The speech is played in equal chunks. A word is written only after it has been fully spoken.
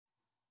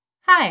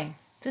Hi,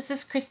 this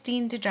is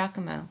Christine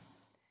DiGiacomo.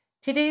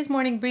 Today's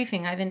morning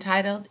briefing I've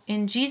entitled,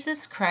 In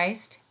Jesus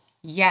Christ,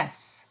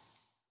 Yes.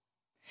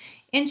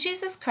 In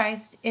Jesus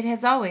Christ, it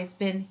has always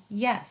been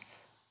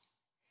yes.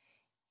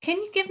 Can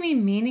you give me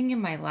meaning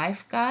in my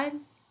life, God?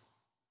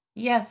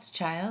 Yes,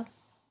 child.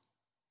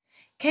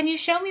 Can you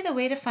show me the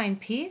way to find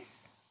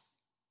peace?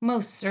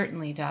 Most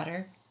certainly,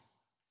 daughter.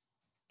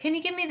 Can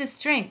you give me the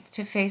strength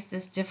to face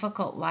this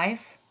difficult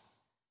life?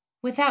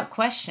 Without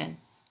question.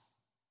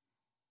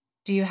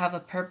 Do you have a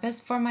purpose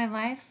for my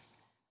life?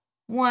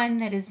 One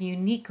that is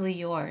uniquely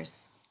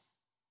yours.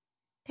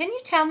 Can you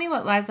tell me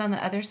what lies on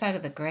the other side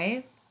of the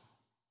grave?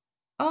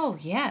 Oh,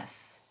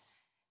 yes.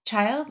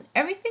 Child,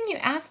 everything you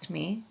asked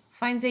me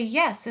finds a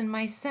yes in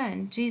my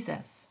Son,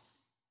 Jesus.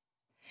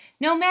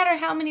 No matter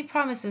how many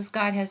promises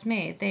God has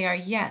made, they are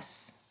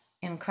yes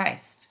in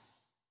Christ.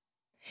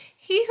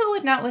 He who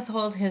would not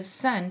withhold his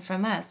Son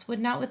from us would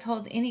not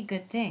withhold any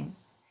good thing.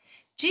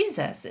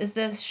 Jesus is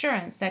the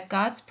assurance that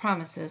God's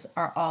promises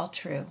are all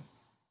true.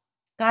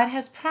 God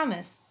has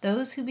promised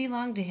those who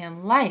belong to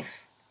him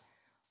life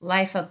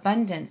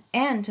abundant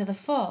and to the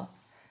full.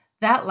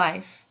 That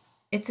life,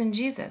 it's in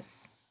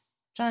Jesus.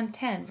 John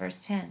 10,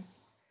 verse 10.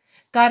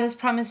 God has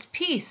promised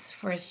peace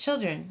for his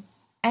children,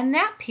 and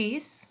that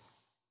peace,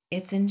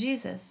 it's in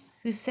Jesus,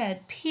 who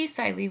said, Peace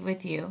I leave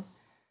with you,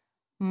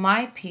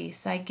 my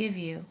peace I give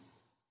you.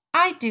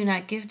 I do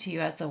not give to you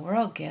as the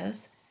world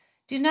gives.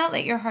 Do not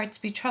let your hearts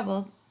be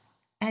troubled,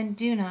 and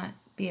do not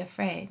be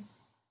afraid.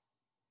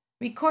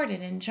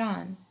 Recorded in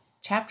John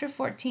chapter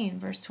 14,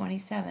 verse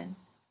 27.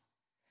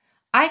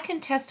 I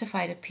can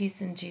testify to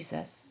peace in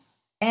Jesus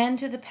and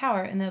to the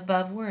power in the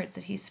above words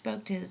that he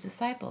spoke to his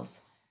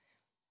disciples.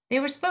 They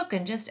were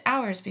spoken just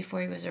hours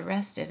before he was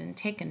arrested and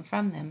taken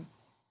from them.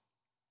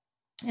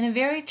 In a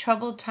very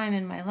troubled time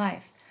in my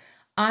life,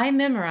 I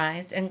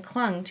memorized and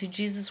clung to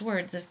Jesus'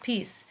 words of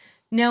peace,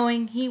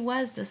 knowing he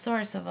was the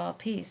source of all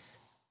peace.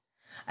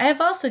 I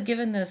have also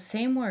given those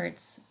same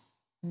words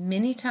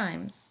many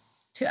times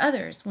to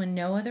others when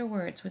no other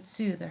words would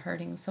soothe a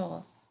hurting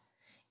soul.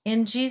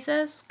 In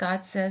Jesus,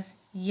 God says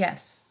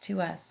yes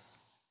to us.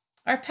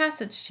 Our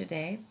passage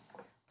today,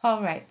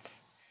 Paul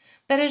writes,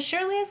 But as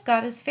surely as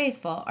God is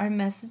faithful, our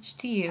message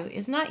to you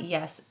is not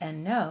yes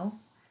and no.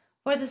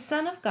 For the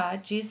Son of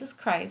God, Jesus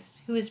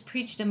Christ, who is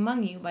preached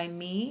among you by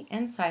me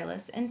and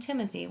Silas and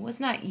Timothy, was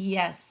not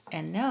yes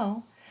and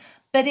no,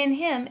 but in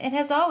him it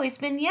has always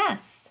been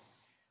yes.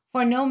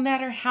 For no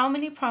matter how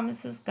many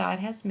promises God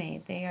has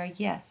made, they are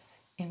yes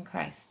in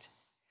Christ.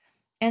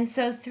 And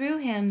so through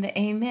him the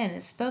Amen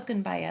is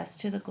spoken by us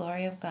to the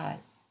glory of God.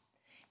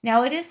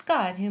 Now it is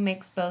God who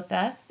makes both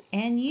us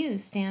and you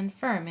stand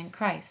firm in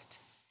Christ.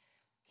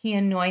 He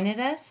anointed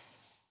us,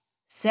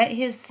 set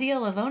his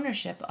seal of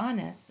ownership on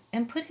us,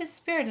 and put his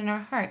Spirit in our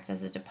hearts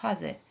as a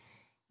deposit,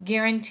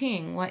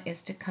 guaranteeing what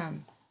is to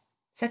come.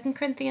 2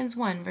 Corinthians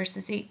 1,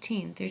 verses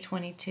 18 through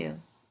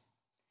 22.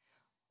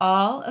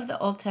 All of the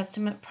Old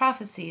Testament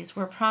prophecies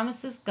were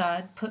promises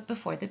God put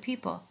before the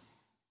people.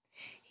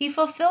 He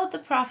fulfilled the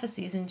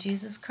prophecies in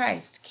Jesus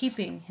Christ,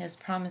 keeping his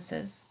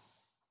promises.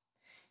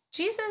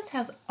 Jesus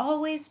has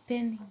always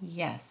been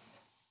yes,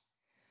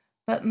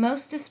 but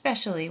most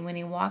especially when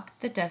he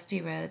walked the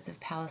dusty roads of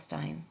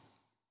Palestine.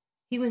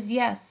 He was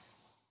yes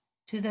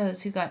to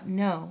those who got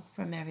no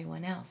from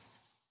everyone else,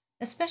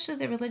 especially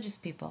the religious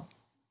people.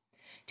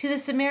 To the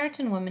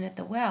Samaritan woman at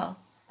the well,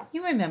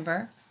 you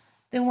remember,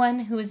 the one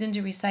who was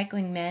into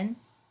recycling men,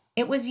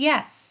 it was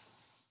yes.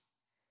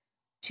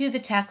 To the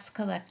tax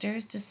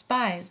collectors,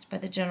 despised by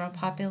the general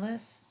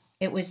populace,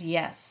 it was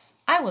yes,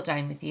 I will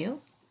dine with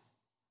you.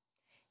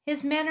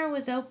 His manner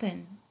was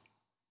open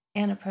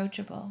and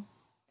approachable.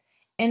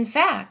 In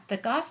fact, the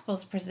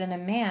Gospels present a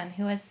man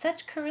who has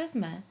such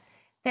charisma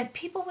that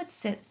people would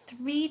sit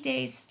 3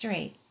 days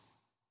straight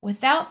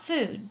without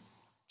food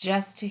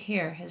just to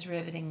hear his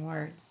riveting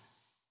words.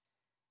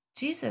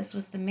 Jesus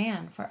was the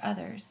man for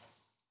others.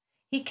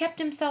 He kept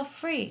himself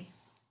free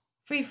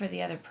for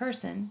the other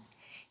person.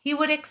 He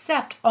would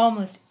accept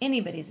almost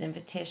anybody's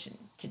invitation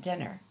to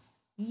dinner.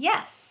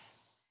 Yes!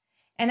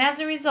 And as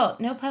a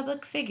result, no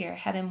public figure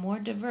had a more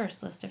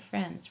diverse list of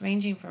friends,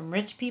 ranging from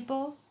rich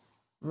people,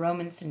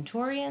 Roman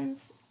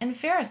centurions, and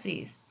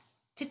Pharisees,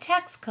 to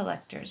tax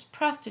collectors,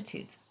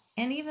 prostitutes,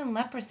 and even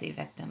leprosy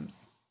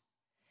victims.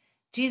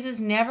 Jesus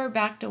never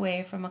backed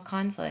away from a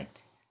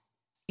conflict,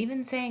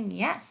 even saying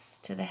yes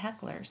to the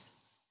hecklers.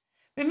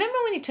 Remember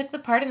when he took the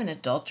part of an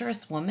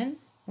adulterous woman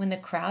when the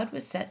crowd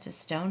was set to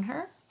stone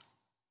her?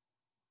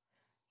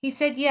 He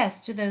said yes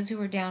to those who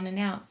were down and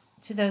out,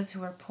 to those who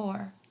were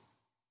poor.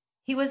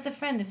 He was the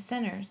friend of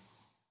sinners.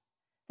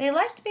 They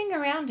liked being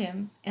around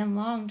him and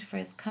longed for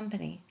his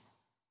company.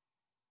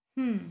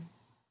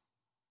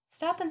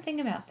 Stop and think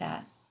about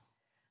that.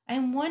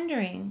 I'm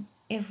wondering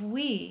if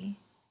we,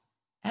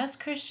 as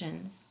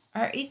Christians,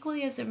 are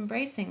equally as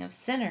embracing of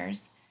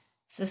sinners,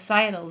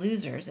 societal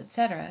losers,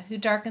 etc., who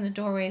darken the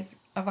doorways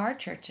of our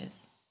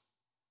churches.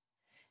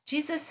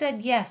 Jesus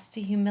said yes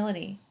to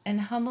humility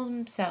and humbled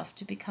himself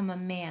to become a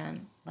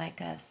man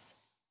like us.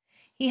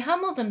 He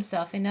humbled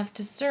himself enough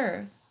to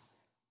serve,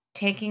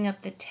 taking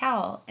up the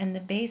towel and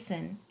the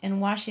basin and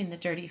washing the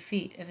dirty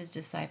feet of his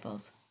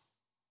disciples.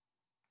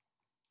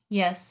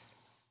 Yes,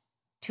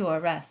 to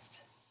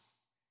arrest.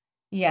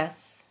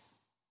 Yes,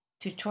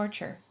 to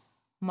torture,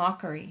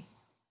 mockery,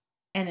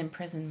 and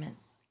imprisonment.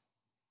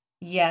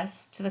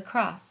 Yes, to the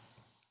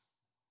cross.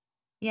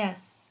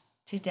 Yes,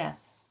 to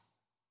death.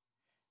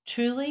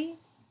 Truly,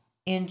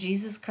 in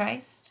Jesus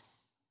Christ,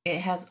 it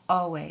has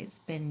always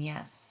been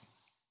yes.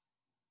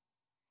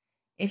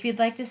 If you'd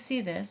like to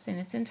see this in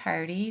its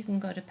entirety, you can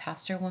go to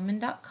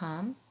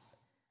pastorwoman.com,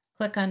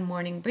 click on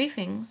Morning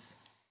Briefings,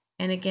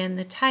 and again,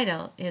 the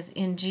title is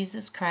In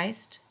Jesus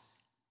Christ,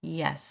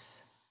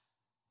 Yes.